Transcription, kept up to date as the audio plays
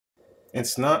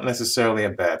It's not necessarily a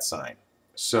bad sign.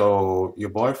 So your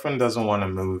boyfriend doesn't want to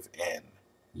move in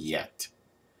yet.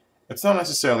 It's not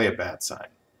necessarily a bad sign.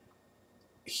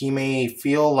 He may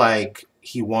feel like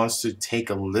he wants to take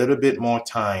a little bit more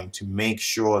time to make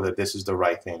sure that this is the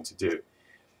right thing to do.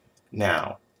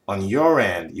 Now, on your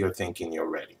end, you're thinking you're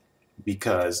ready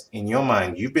because in your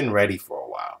mind, you've been ready for a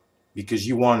while because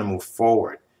you want to move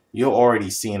forward. You're already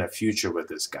seeing a future with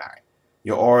this guy.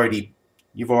 You've already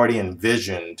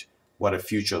envisioned what a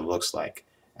future looks like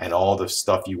and all the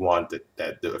stuff you want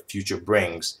that the future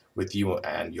brings with you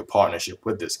and your partnership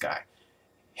with this guy.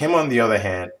 Him, on the other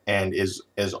hand, and is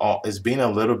being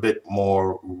a little bit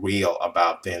more real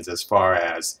about things as far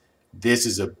as this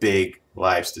is a big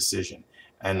life's decision,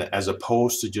 and as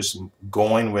opposed to just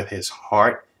going with his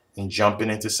heart and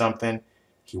jumping into something,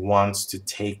 he wants to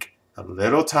take a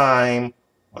little time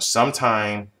or some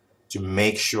time to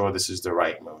make sure this is the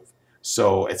right move.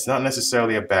 So it's not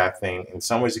necessarily a bad thing. In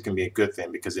some ways, it can be a good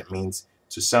thing because it means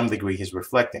to some degree he's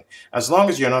reflecting. As long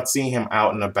as you're not seeing him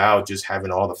out and about just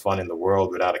having all the fun in the world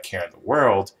without a care in the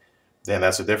world, then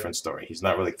that's a different story. He's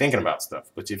not really thinking about stuff.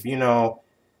 But if you know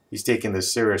he's taking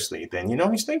this seriously, then you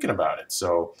know he's thinking about it.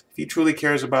 So if he truly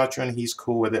cares about you and he's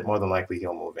cool with it, more than likely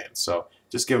he'll move in. So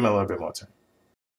just give him a little bit more time.